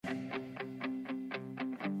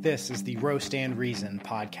This is the Roast and Reason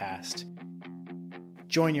podcast.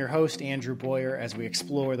 Join your host, Andrew Boyer, as we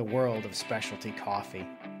explore the world of specialty coffee.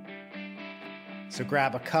 So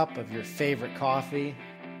grab a cup of your favorite coffee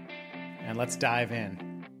and let's dive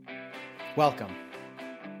in. Welcome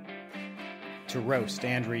to Roast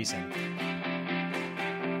and Reason.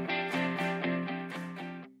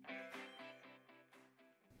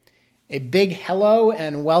 A big hello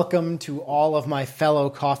and welcome to all of my fellow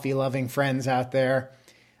coffee-loving friends out there.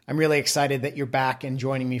 I'm really excited that you're back and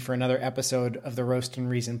joining me for another episode of the Roast and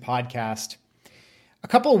Reason podcast. A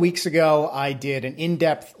couple of weeks ago, I did an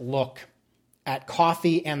in-depth look at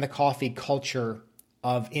coffee and the coffee culture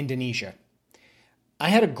of Indonesia. I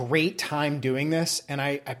had a great time doing this, and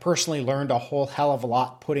I personally learned a whole hell of a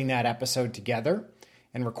lot putting that episode together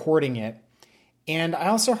and recording it. And I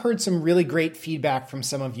also heard some really great feedback from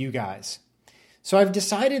some of you guys. So I've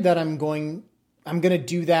decided that I'm going to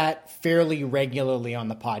do that fairly regularly on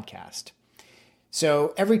the podcast.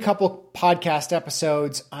 So every couple podcast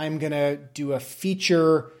episodes, I'm going to do a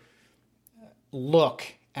feature look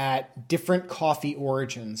at different coffee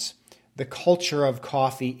origins, the culture of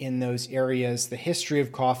coffee in those areas, the history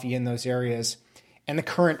of coffee in those areas, and the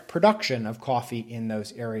current production of coffee in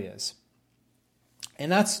those areas.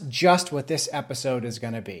 And that's just what this episode is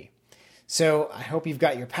going to be. So I hope you've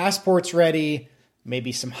got your passports ready,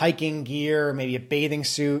 maybe some hiking gear, maybe a bathing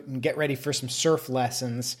suit, and get ready for some surf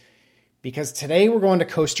lessons, because today we're going to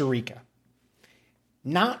Costa Rica.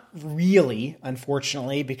 Not really,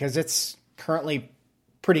 unfortunately, because it's currently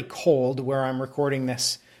pretty cold where I'm recording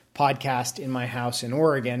this podcast in my house in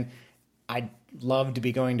Oregon. I'd love to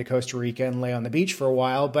be going to Costa Rica and lay on the beach for a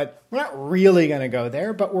while, but we're not really going to go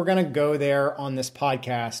there, but we're going to go there on this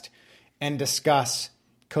podcast and discuss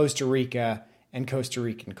Costa Rica and Costa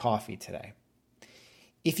Rican coffee today.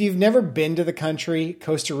 If you've never been to the country,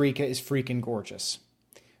 Costa Rica is freaking gorgeous.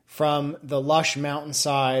 From the lush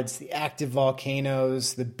mountainsides, the active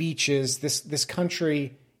volcanoes, the beaches, this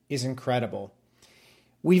country is incredible.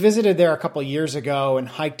 We visited there a couple years ago and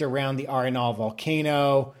hiked around the Arenal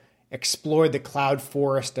volcano, explored the cloud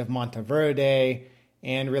forest of Monteverde,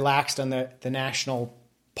 and relaxed on the national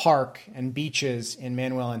park and beaches in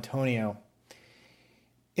Manuel Antonio.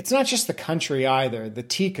 It's not just the country either. The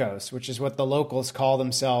Ticos, which is what the locals call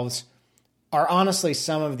themselves, are honestly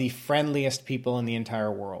some of the friendliest people in the entire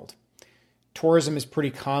world. Tourism is pretty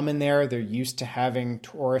common there. They're used to having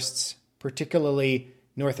tourists, particularly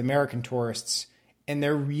North American tourists, and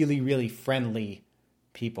they're really, really friendly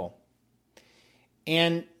people.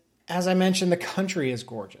 And as I mentioned, the country is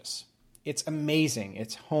gorgeous. It's amazing.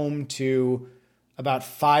 It's home to about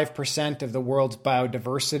 5% of the world's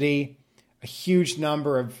biodiversity, a huge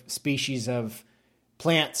number of species of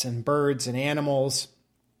plants and birds and animals.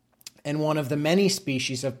 And one of the many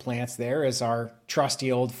species of plants there is our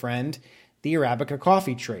trusty old friend, the Arabica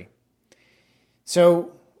coffee tree.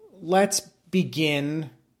 So let's begin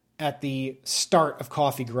at the start of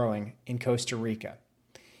coffee growing in Costa Rica.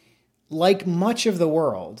 Like much of the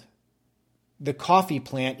world, the coffee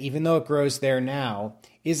plant, even though it grows there now,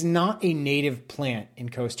 is not a native plant in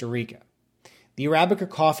Costa Rica. The Arabica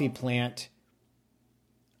coffee plant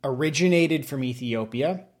originated from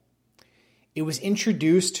Ethiopia. It was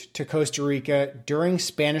introduced to Costa Rica during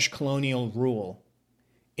Spanish colonial rule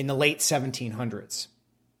in the late 1700s.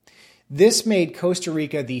 This made Costa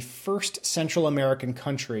Rica the first Central American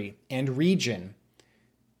country and region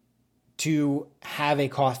to have a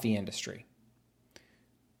coffee industry.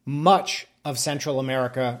 Much of Central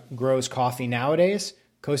America grows coffee nowadays.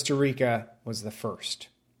 Costa Rica was the first.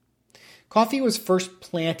 Coffee was first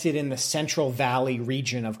planted in the Central Valley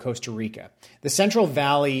region of Costa Rica. The Central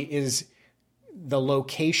Valley is the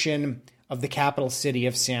location of the capital city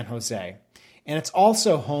of San Jose. And it's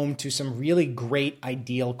also home to some really great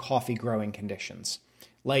ideal coffee growing conditions,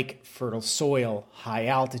 like fertile soil, high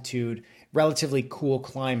altitude, relatively cool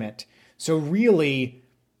climate. So really,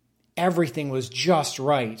 everything was just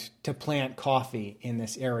right to plant coffee in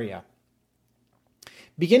this area.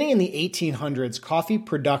 Beginning in the 1800s, coffee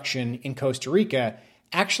production in Costa Rica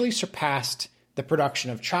actually surpassed the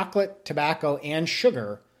production of chocolate, tobacco, and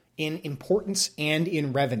sugar in importance and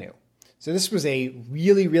in revenue. So this was a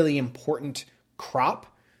really, really important crop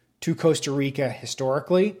to Costa Rica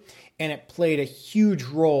historically, and it played a huge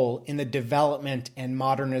role in the development and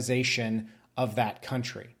modernization of that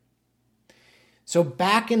country. So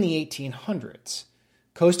back in the 1800s,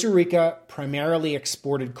 Costa Rica primarily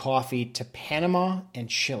exported coffee to Panama and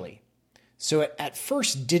Chile. So it at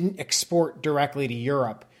first didn't export directly to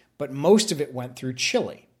Europe, but most of it went through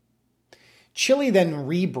Chile. Chile then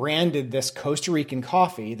rebranded this Costa Rican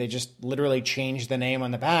coffee. They just literally changed the name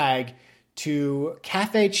on the bag to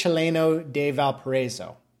Cafe Chileno de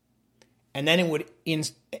Valparaiso, and then it would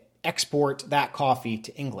export that coffee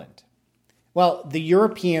to England. Well, the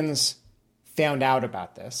Europeans found out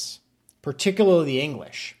about this, particularly the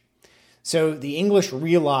English. So the English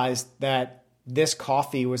realized that this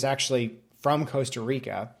coffee was actually from Costa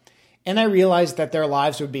Rica, and they realized that their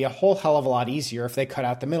lives would be a whole hell of a lot easier if they cut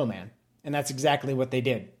out the middleman. And that's exactly what they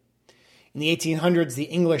did. In the 1800s, the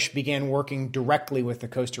English began working directly with the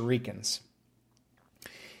Costa Ricans.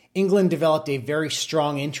 England developed a very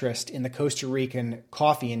strong interest in the Costa Rican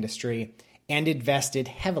coffee industry and invested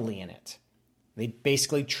heavily in it. They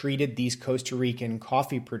basically treated these Costa Rican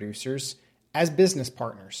coffee producers as business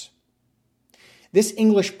partners. This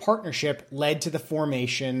English partnership led to the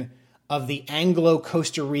formation of the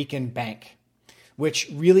Anglo-Costa Rican Bank, which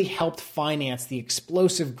really helped finance the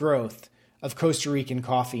explosive growth of Costa Rican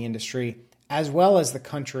coffee industry, as well as the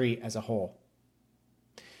country as a whole.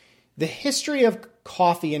 The history of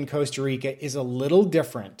coffee in Costa Rica is a little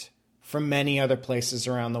different from many other places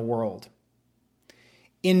around the world.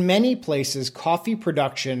 In many places, coffee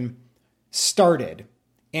production started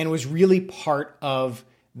and was really part of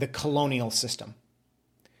the colonial system,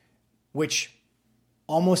 which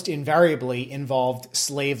almost invariably involved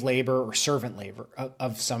slave labor or servant labor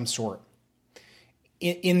of some sort.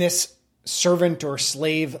 In this servant or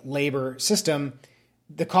slave labor system,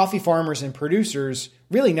 the coffee farmers and producers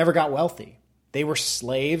really never got wealthy. They were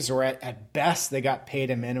slaves, or at best, they got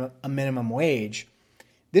paid a minimum wage.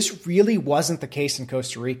 This really wasn't the case in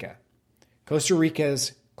Costa Rica. Costa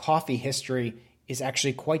Rica's coffee history is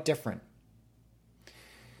actually quite different.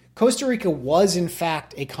 Costa Rica was, in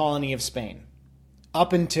fact, a colony of Spain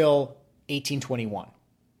up until 1821.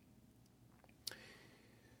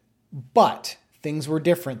 But things were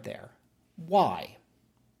different there. Why?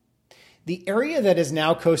 The area that is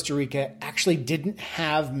now Costa Rica actually didn't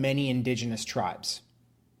have many indigenous tribes.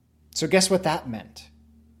 So guess what that meant?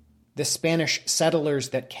 The Spanish settlers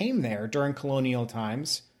that came there during colonial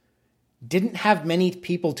times didn't have many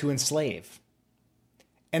people to enslave.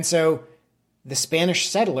 And so the Spanish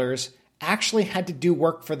settlers actually had to do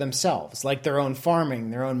work for themselves, like their own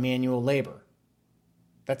farming, their own manual labor.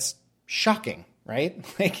 That's shocking, right?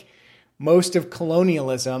 Like most of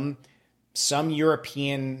colonialism, some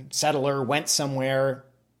European settler went somewhere,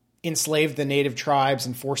 enslaved the native tribes,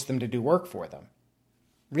 and forced them to do work for them.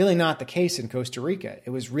 Really not the case in Costa Rica.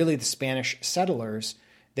 It was really the Spanish settlers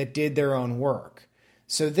that did their own work.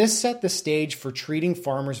 So this set the stage for treating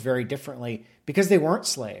farmers very differently because they weren't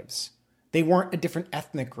slaves. They weren't a different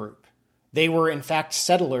ethnic group. They were, in fact,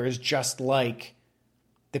 settlers just like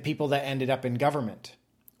the people that ended up in government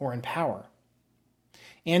or in power.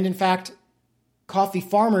 And in fact, coffee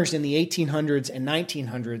farmers in the 1800s and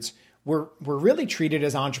 1900s were really treated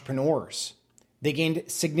as entrepreneurs. They gained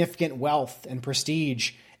significant wealth and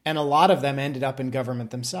prestige, and a lot of them ended up in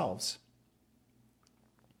government themselves.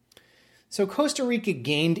 So Costa Rica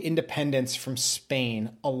gained independence from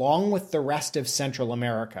Spain along with the rest of Central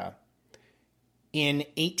America in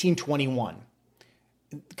 1821.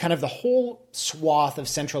 Kind of the whole swath of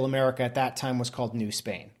Central America at that time was called New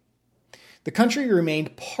Spain. The country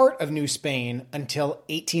remained part of New Spain until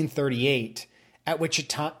 1838, at which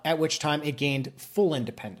time it gained full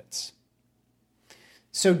independence.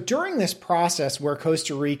 So during this process where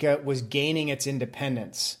Costa Rica was gaining its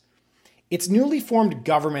independence, its newly formed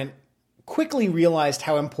government quickly realized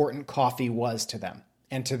how important coffee was to them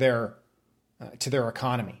and to their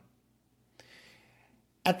economy.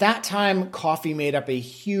 At that time, coffee made up a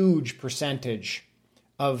huge percentage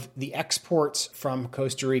of the exports from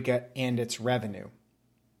Costa Rica and its revenue.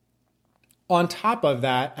 On top of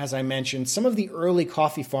that, as I mentioned, some of the early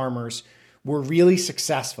coffee farmers were really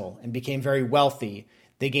successful and became very wealthy.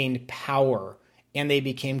 They gained power and they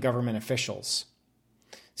became government officials.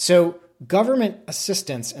 So government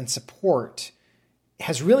assistance and support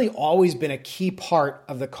has really always been a key part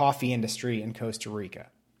of the coffee industry in Costa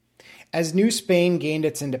Rica. As New Spain gained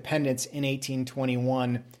its independence in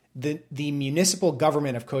 1821, the municipal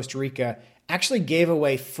government of Costa Rica actually gave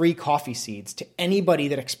away free coffee seeds to anybody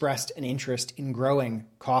that expressed an interest in growing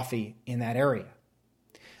coffee in that area.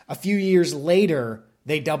 A few years later,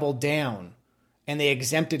 they doubled down and they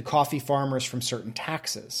exempted coffee farmers from certain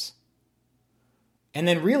taxes. And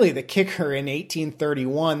then really the kicker in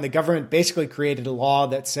 1831, the government basically created a law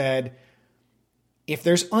that said, if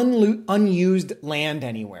there's unused land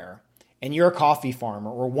anywhere, and you're a coffee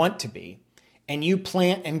farmer or want to be, and you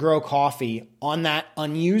plant and grow coffee on that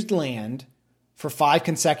unused land for 5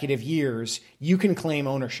 consecutive years, you can claim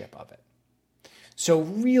ownership of it. So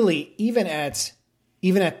really, even at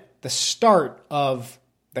the start of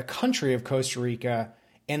the country of Costa Rica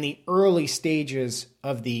and the early stages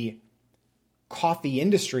of the coffee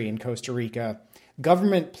industry in Costa Rica,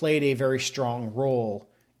 government played a very strong role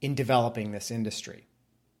in developing this industry.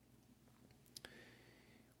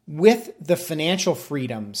 With the financial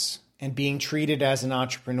freedoms and being treated as an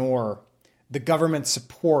entrepreneur, the government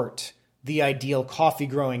support, the ideal coffee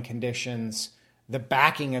growing conditions, the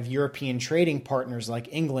backing of European trading partners like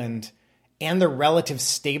England, and the relative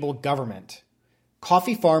stable government,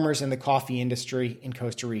 coffee farmers and the coffee industry in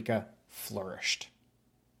Costa Rica flourished.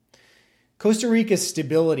 Costa Rica's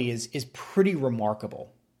stability is pretty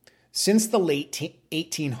remarkable. Since the late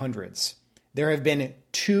 1800s, there have been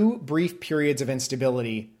two brief periods of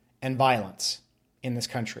instability and violence in this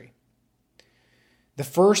country. The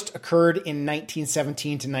first occurred in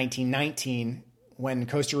 1917 to 1919 when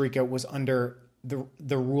Costa Rica was under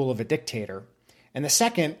the rule of a dictator. And the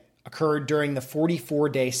second occurred during the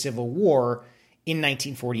 44-day Civil War in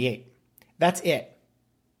 1948. That's it.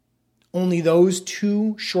 Only those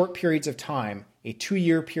two short periods of time, a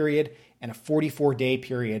 2-year period and a 44-day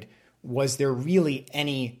period, was there really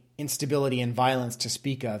any instability and violence to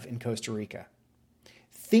speak of in Costa Rica.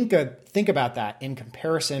 Think about that in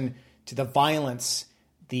comparison to the violence,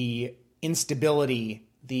 the instability,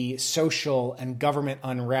 the social and government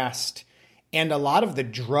unrest, and a lot of the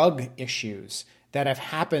drug issues that have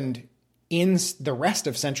happened in the rest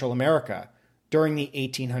of Central America during the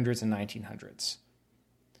 1800s and 1900s.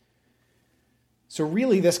 So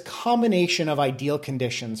really, this combination of ideal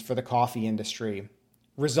conditions for the coffee industry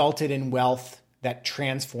resulted in wealth that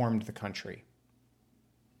transformed the country.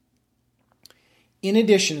 In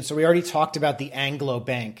addition, so we already talked about the Anglo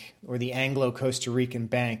Bank, or the Anglo-Costa Rican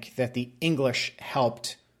Bank, that the English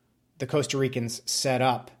helped the Costa Ricans set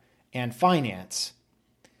up and finance.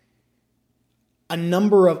 A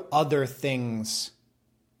number of other things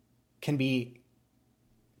can be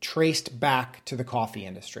traced back to the coffee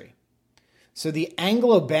industry. So the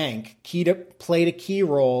Anglo Bank played a key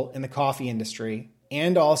role in the coffee industry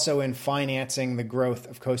and also in financing the growth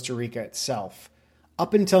of Costa Rica itself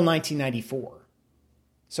up until 1994.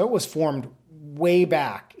 So it was formed way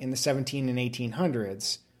back in the 17 and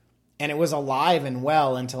 1800s, and it was alive and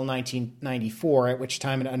well until 1994, at which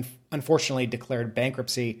time it unfortunately declared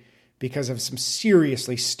bankruptcy because of some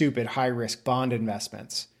seriously stupid high-risk bond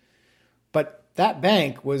investments. But that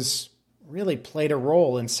bank really played a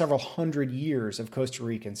role in several hundred years of Costa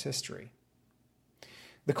Rican's history.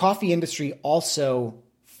 The coffee industry also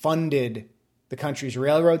funded the country's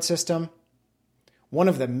railroad system. One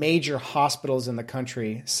of the major hospitals in the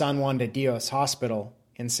country, San Juan de Dios Hospital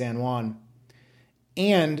in San Juan,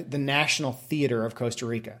 and the National Theater of Costa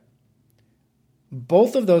Rica.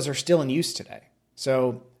 Both of those are still in use today.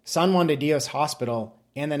 So San Juan de Dios Hospital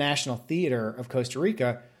and the National Theater of Costa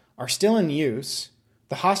Rica are still in use.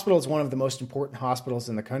 The hospital is one of the most important hospitals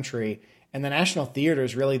in the country, and the National Theater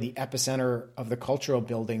is really the epicenter of the cultural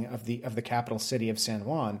building of the capital city of San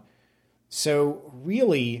Juan. So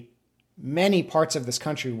really, many parts of this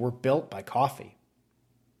country were built by coffee.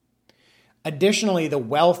 Additionally, the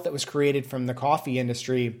wealth that was created from the coffee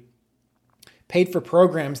industry paid for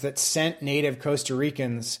programs that sent native Costa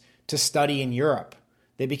Ricans to study in Europe.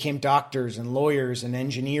 They became doctors and lawyers and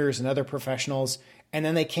engineers and other professionals, and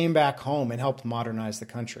then they came back home and helped modernize the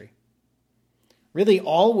country. Really,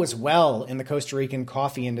 all was well in the Costa Rican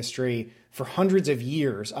coffee industry for hundreds of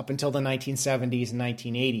years up until the 1970s and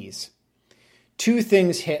 1980s. Two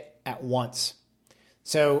things hit at once.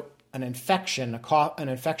 So an infection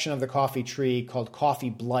of the coffee tree called coffee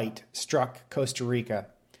blight struck Costa Rica.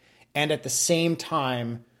 And at the same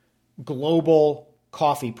time, global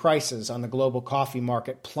coffee prices on the global coffee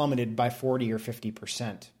market plummeted by 40 or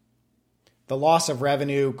 50%. The loss of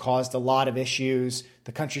revenue caused a lot of issues.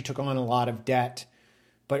 The country took on a lot of debt.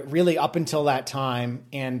 But really, up until that time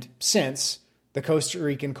and since, the Costa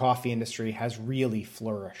Rican coffee industry has really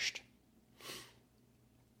flourished.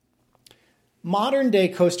 Modern-day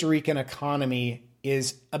Costa Rican economy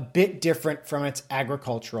is a bit different from its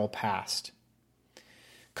agricultural past.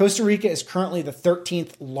 Costa Rica is currently the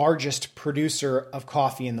 13th largest producer of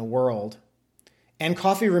coffee in the world, and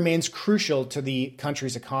coffee remains crucial to the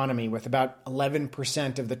country's economy, with about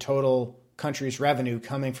 11% of the total country's revenue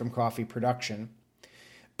coming from coffee production.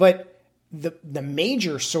 But the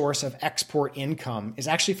major source of export income is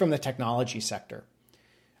actually from the technology sector.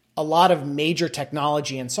 A lot of major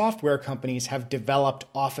technology and software companies have developed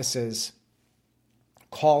offices,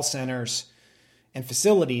 call centers, and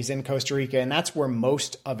facilities in Costa Rica, and that's where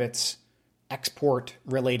most of its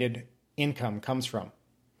export-related income comes from.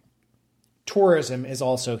 Tourism is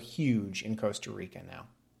also huge in Costa Rica now.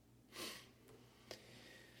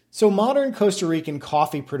 So modern Costa Rican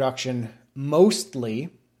coffee production mostly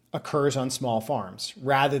occurs on small farms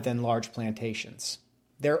rather than large plantations.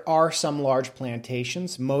 There are some large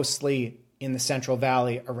plantations, mostly in the Central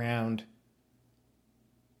Valley around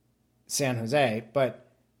San Jose,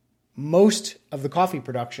 but most of the coffee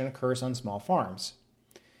production occurs on small farms.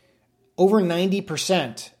 Over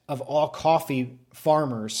 90% of all coffee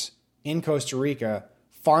farmers in Costa Rica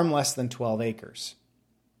farm less than 12 acres.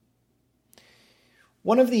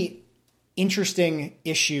 One of the interesting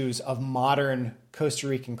issues of modern Costa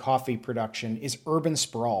Rican coffee production is urban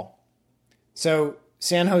sprawl. So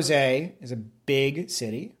San Jose is a big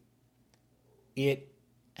city. It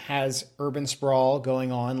has urban sprawl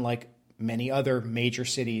going on like many other major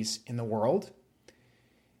cities in the world.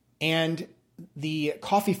 And the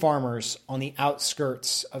coffee farmers on the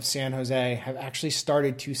outskirts of San Jose have actually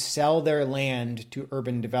started to sell their land to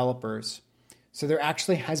urban developers. So there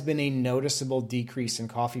actually has been a noticeable decrease in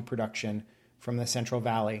coffee production from the Central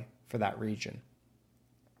Valley for that region.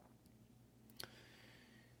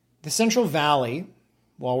 The Central Valley,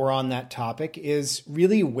 while we're on that topic, is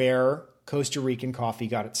really where Costa Rican coffee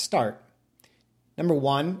got its start. Number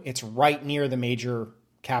one, it's right near the major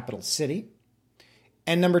capital city.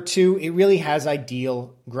 And number two, it really has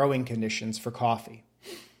ideal growing conditions for coffee.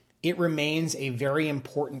 It remains a very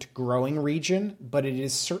important growing region, but it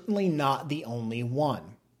is certainly not the only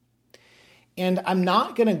one. And I'm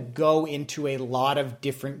not going to go into a lot of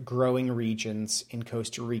different growing regions in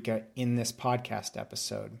Costa Rica in this podcast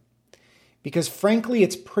episode, because frankly,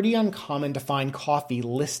 it's pretty uncommon to find coffee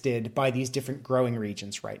listed by these different growing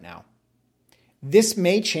regions right now. This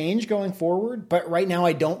may change going forward, but right now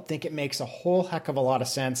I don't think it makes a whole heck of a lot of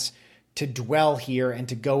sense to dwell here and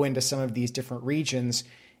to go into some of these different regions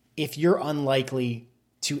if you're unlikely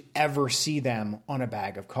to ever see them on a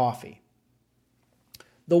bag of coffee.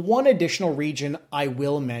 The one additional region I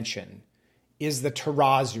will mention is the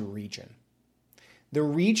Tarazu region. The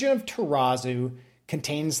region of Tarazu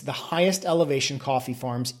contains the highest elevation coffee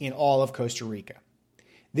farms in all of Costa Rica.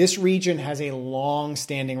 This region has a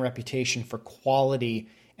long-standing reputation for quality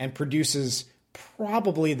and produces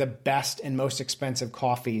probably the best and most expensive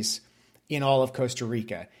coffees in all of Costa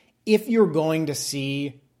Rica. If you're going to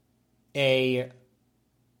see a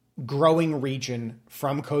growing region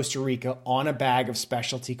from Costa Rica on a bag of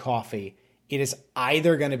specialty coffee, it is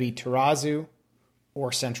either going to be Tarazu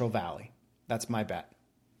or Central Valley. That's my bet.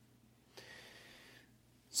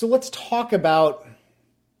 So let's talk about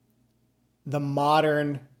the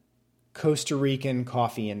modern Costa Rican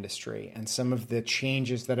coffee industry and some of the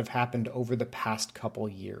changes that have happened over the past couple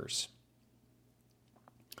years.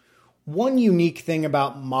 One unique thing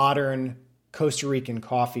about modern Costa Rican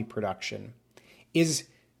coffee production is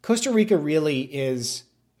Costa Rica really is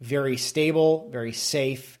very stable, very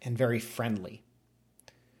safe, and very friendly.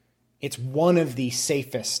 It's one of the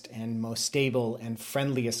safest and most stable and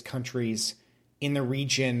friendliest countries in the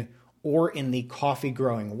region or in the coffee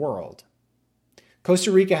growing world.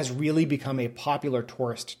 Costa Rica has really become a popular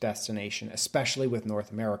tourist destination, especially with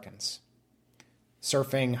North Americans.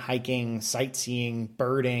 Surfing, hiking, sightseeing,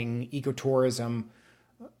 birding, ecotourism,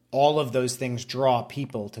 all of those things draw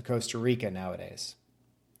people to Costa Rica nowadays.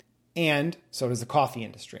 And so does the coffee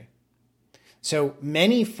industry. So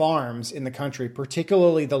many farms in the country,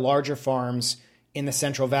 particularly the larger farms in the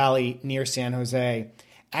Central Valley near San Jose,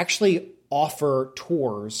 actually offer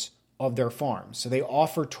tours of their farms. So they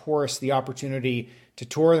offer tourists the opportunity to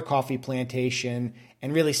tour the coffee plantation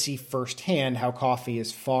and really see firsthand how coffee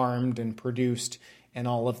is farmed and produced and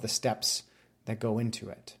all of the steps that go into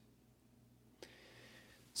it.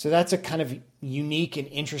 So that's a kind of unique and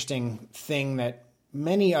interesting thing that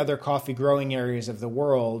many other coffee growing areas of the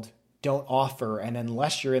world don't offer. And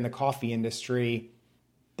unless you're in the coffee industry,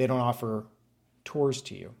 they don't offer tours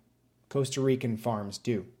to you. Costa Rican farms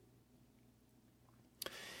do.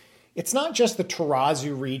 It's not just the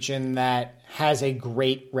Tarazu region that has a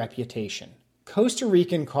great reputation. Costa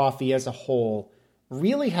Rican coffee as a whole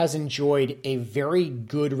really has enjoyed a very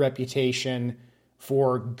good reputation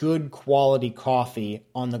for good quality coffee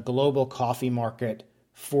on the global coffee market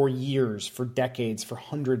for years, for decades, for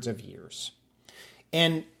hundreds of years.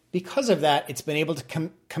 And because of that, it's been able to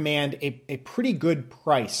command a pretty good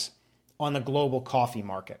price on the global coffee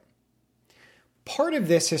market. Part of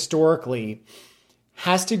this historically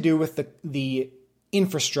has to do with the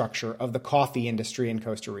infrastructure of the coffee industry in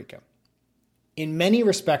Costa Rica. In many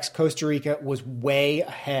respects, Costa Rica was way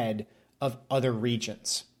ahead of other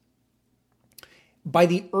regions. By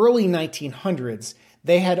the early 1900s,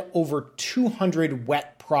 they had over 200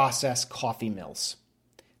 wet process coffee mills.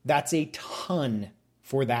 That's a ton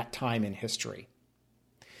for that time in history.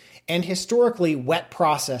 And historically, wet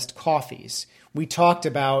processed coffees We talked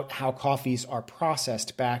about how coffees are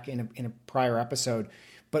processed back in a prior episode,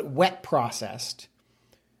 but wet processed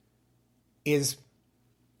is,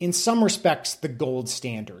 in some respects, the gold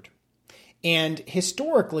standard. And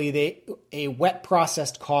historically, a wet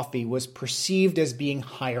processed coffee was perceived as being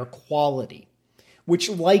higher quality, which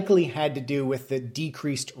likely had to do with the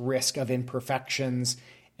decreased risk of imperfections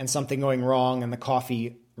and something going wrong and the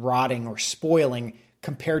coffee rotting or spoiling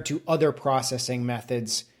compared to other processing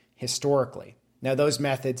methods historically. Now, those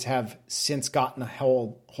methods have since gotten a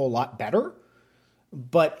whole lot better,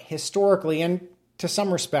 but historically, and to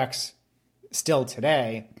some respects still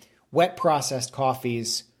today, wet processed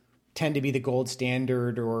coffees tend to be the gold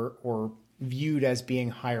standard or viewed as being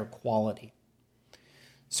higher quality.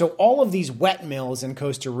 So all of these wet mills in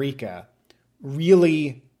Costa Rica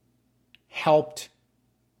really helped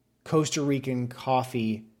Costa Rican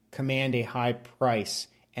coffee command a high price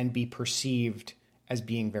and be perceived as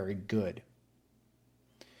being very good.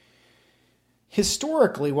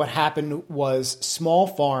 Historically, what happened was small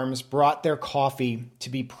farms brought their coffee to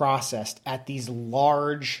be processed at these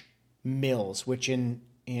large mills, which in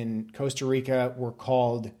Costa Rica were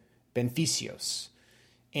called beneficios.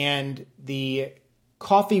 And the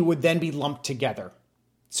coffee would then be lumped together.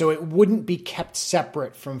 So it wouldn't be kept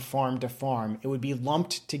separate from farm to farm. It would be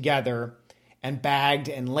lumped together and bagged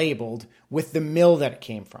and labeled with the mill that it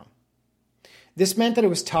came from. This meant that it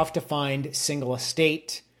was tough to find single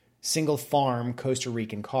estate, single farm Costa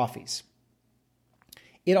Rican coffees.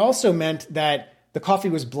 It also meant that the coffee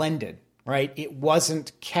was blended, right? It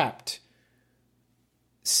wasn't kept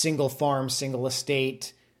single farm, single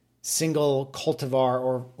estate, single cultivar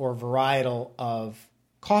or varietal of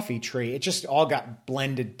coffee tree. It just all got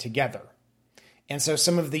blended together. And so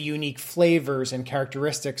some of the unique flavors and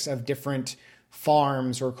characteristics of different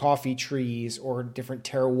farms or coffee trees or different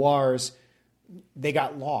terroirs, they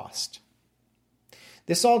got lost.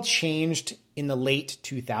 This all changed in the late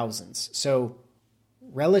 2000s, so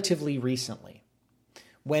relatively recently,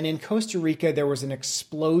 when in Costa Rica there was an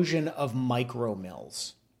explosion of micro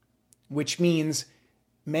mills, which means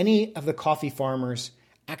many of the coffee farmers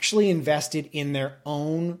actually invested in their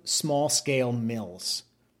own small-scale mills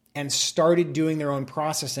and started doing their own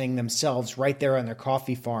processing themselves right there on their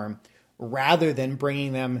coffee farm, rather than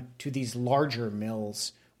bringing them to these larger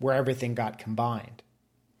mills where everything got combined.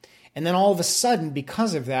 And then all of a sudden,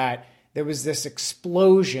 because of that, there was this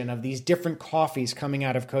explosion of these different coffees coming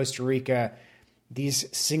out of Costa Rica, these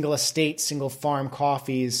single estate, single farm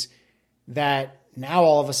coffees that now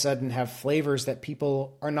all of a sudden have flavors that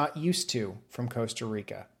people are not used to from Costa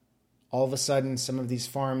Rica. All of a sudden, some of these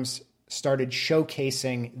farms started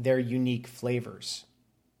showcasing their unique flavors.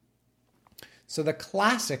 So the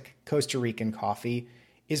classic Costa Rican coffee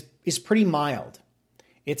is pretty mild.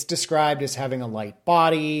 It's described as having a light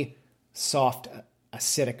body, soft,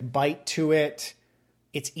 acidic bite to it.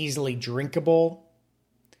 It's easily drinkable.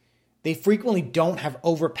 They frequently don't have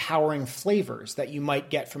overpowering flavors that you might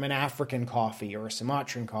get from an African coffee or a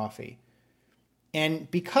Sumatran coffee.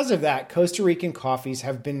 And because of that, Costa Rican coffees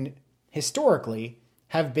have been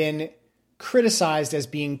criticized as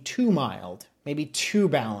being too mild, maybe too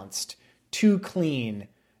balanced, too clean,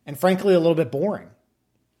 and frankly a little bit boring.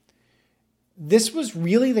 This was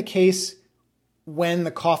really the case when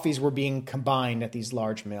the coffees were being combined at these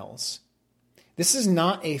large mills. This is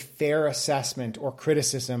not a fair assessment or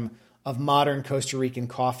criticism of modern Costa Rican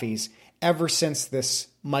coffees ever since this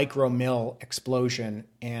micro mill explosion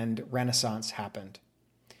and renaissance happened.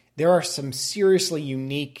 There are some seriously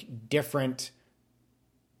unique, different,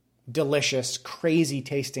 delicious, crazy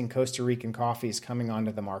tasting Costa Rican coffees coming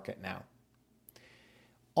onto the market now.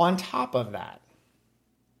 On top of that,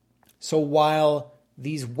 so while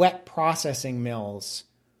these wet processing mills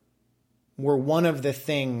were one of the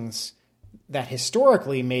things that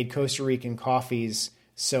historically made Costa Rican coffees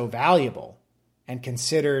so valuable and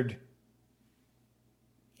considered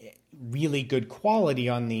really good quality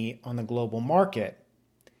on the global market,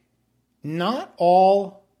 not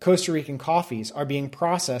all Costa Rican coffees are being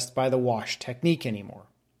processed by the wash technique anymore.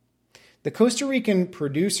 The Costa Rican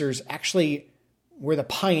producers actually were the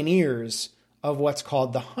pioneers of what's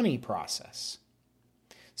called the honey process.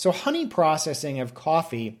 So honey processing of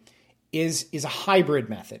coffee is a hybrid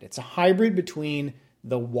method. It's a hybrid between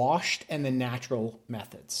the washed and the natural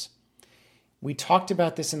methods. We talked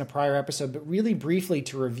about this in a prior episode, but really briefly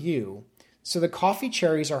to review. So the coffee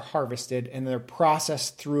cherries are harvested and they're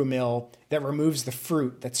processed through a mill that removes the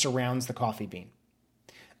fruit that surrounds the coffee bean.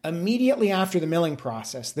 Immediately after the milling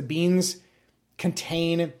process, the beans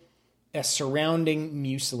contain a surrounding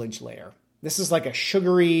mucilage layer. This is like a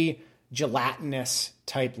sugary, gelatinous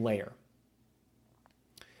type layer.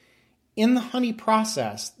 In the honey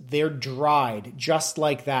process, they're dried just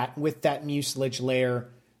like that with that mucilage layer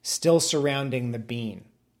still surrounding the bean.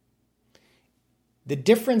 The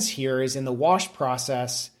difference here is in the wash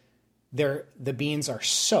process, the beans are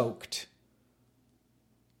soaked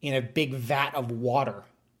in a big vat of water,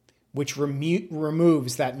 which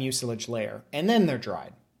removes that mucilage layer, and then they're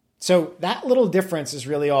dried. So that little difference is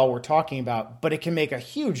really all we're talking about, but it can make a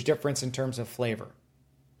huge difference in terms of flavor.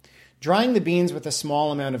 Drying the beans with a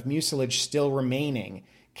small amount of mucilage still remaining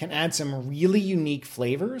can add some really unique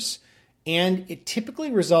flavors, and it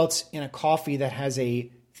typically results in a coffee that has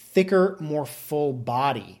a thicker, more full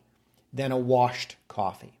body than a washed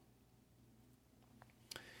coffee.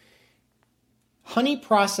 Honey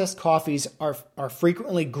processed coffees are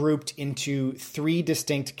frequently grouped into 3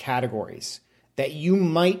 distinct categories that you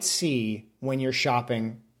might see when you're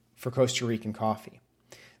shopping for Costa Rican coffee.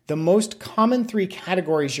 The most common 3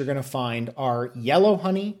 categories you're going to find are yellow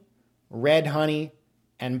honey, red honey,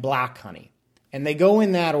 and black honey. And they go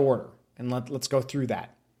in that order. And let's go through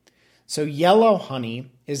that. So yellow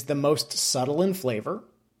honey is the most subtle in flavor.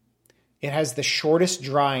 It has the shortest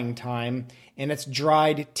drying time, and it's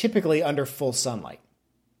dried typically under full sunlight.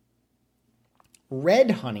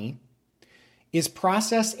 Red honey is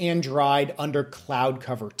processed and dried under cloud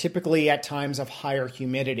cover, typically at times of higher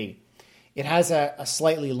humidity. It has a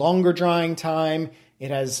slightly longer drying time.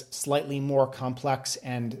 It has slightly more complex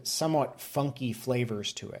and somewhat funky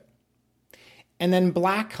flavors to it. And then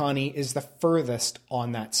black honey is the furthest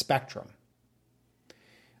on that spectrum.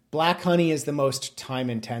 Black honey is the most time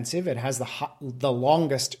intensive. It has the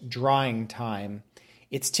longest drying time.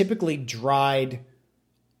 It's typically dried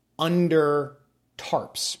under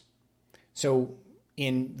tarps, so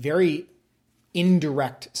in very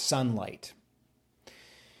indirect sunlight.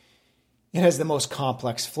 It has the most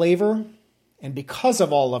complex flavor, and because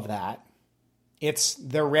of all of that, it's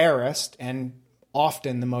the rarest and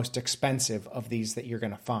often the most expensive of these that you're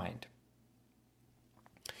going to find.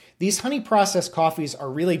 These honey processed coffees are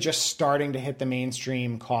really just starting to hit the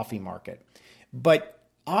mainstream coffee market, but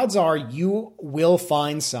odds are you will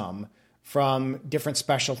find some from different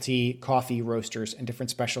specialty coffee roasters and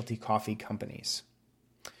different specialty coffee companies.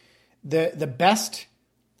 The best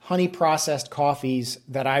honey processed coffees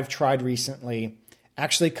that I've tried recently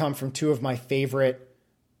actually come from 2 of my favorite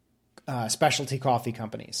specialty coffee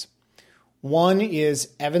companies. One is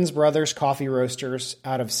Evans Brothers Coffee Roasters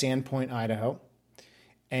out of Sandpoint, Idaho.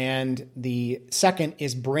 And the second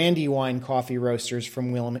is Brandywine Coffee Roasters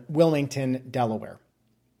from Wilmington, Delaware.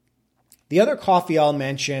 The other coffee I'll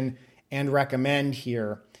mention and recommend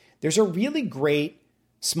here, there's a really great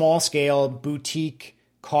small-scale boutique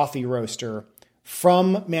coffee roaster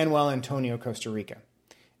from Manuel Antonio, Costa Rica.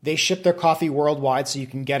 They ship their coffee worldwide, so you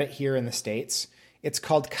can get it here in the States. It's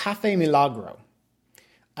called Café Milagro.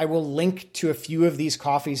 I will link to a few of these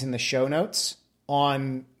coffees in the show notes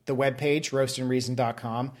on the webpage,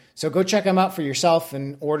 roastandreason.com. So go check them out for yourself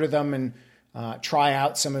and order them and try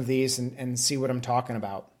out some of these and see what I'm talking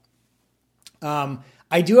about.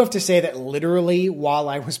 I do have to say that literally while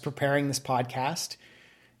I was preparing this podcast,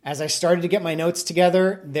 as I started to get my notes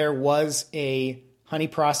together, there was a honey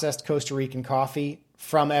processed Costa Rican coffee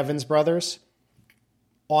from Evans Brothers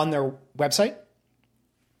on their website.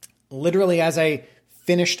 Literally as I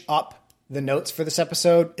finished up the notes for this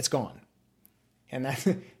episode, it's gone. And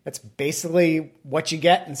that's basically what you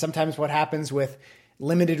get, and sometimes what happens with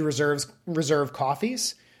limited reserve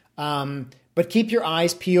coffees. But keep your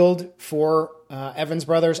eyes peeled for Evans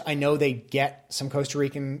Brothers. I know they get some Costa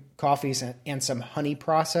Rican coffees and some honey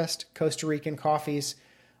processed Costa Rican coffees.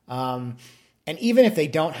 And even if they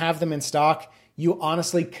don't have them in stock, you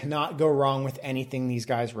honestly cannot go wrong with anything these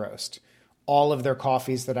guys roast. All of their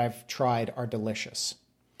coffees that I've tried are delicious.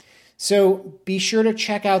 So be sure to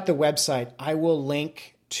check out the website. I will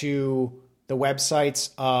link to the websites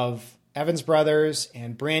of Evans Brothers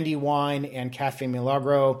and Brandywine and Café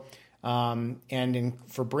Milagro.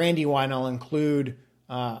 For Brandywine, I'll include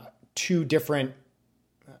 2 different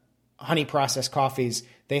honey processed coffees.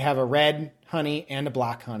 They have a red honey and a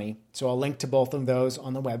black honey. So I'll link to both of those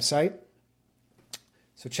on the website.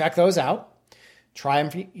 So check those out. Try them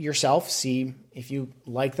for yourself. See if you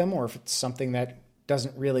like them or if it's something that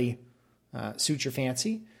doesn't really suit your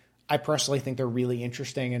fancy. I personally think they're really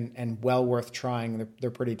interesting and well worth trying. They're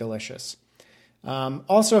pretty delicious.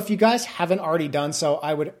 Also, if you guys haven't already done so,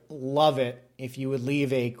 I would love it if you would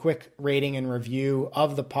leave a quick rating and review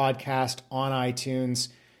of the podcast on iTunes.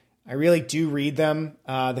 I really do read them.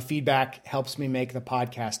 The feedback helps me make the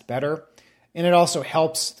podcast better. And it also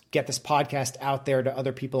helps get this podcast out there to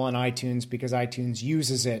other people on iTunes because iTunes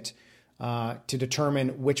uses it to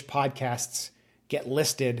determine which podcasts get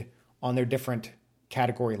listed on their different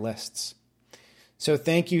category lists. So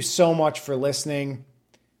thank you so much for listening.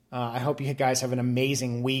 I hope you guys have an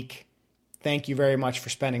amazing week. Thank you very much for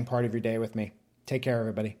spending part of your day with me. Take care,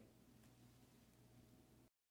 everybody.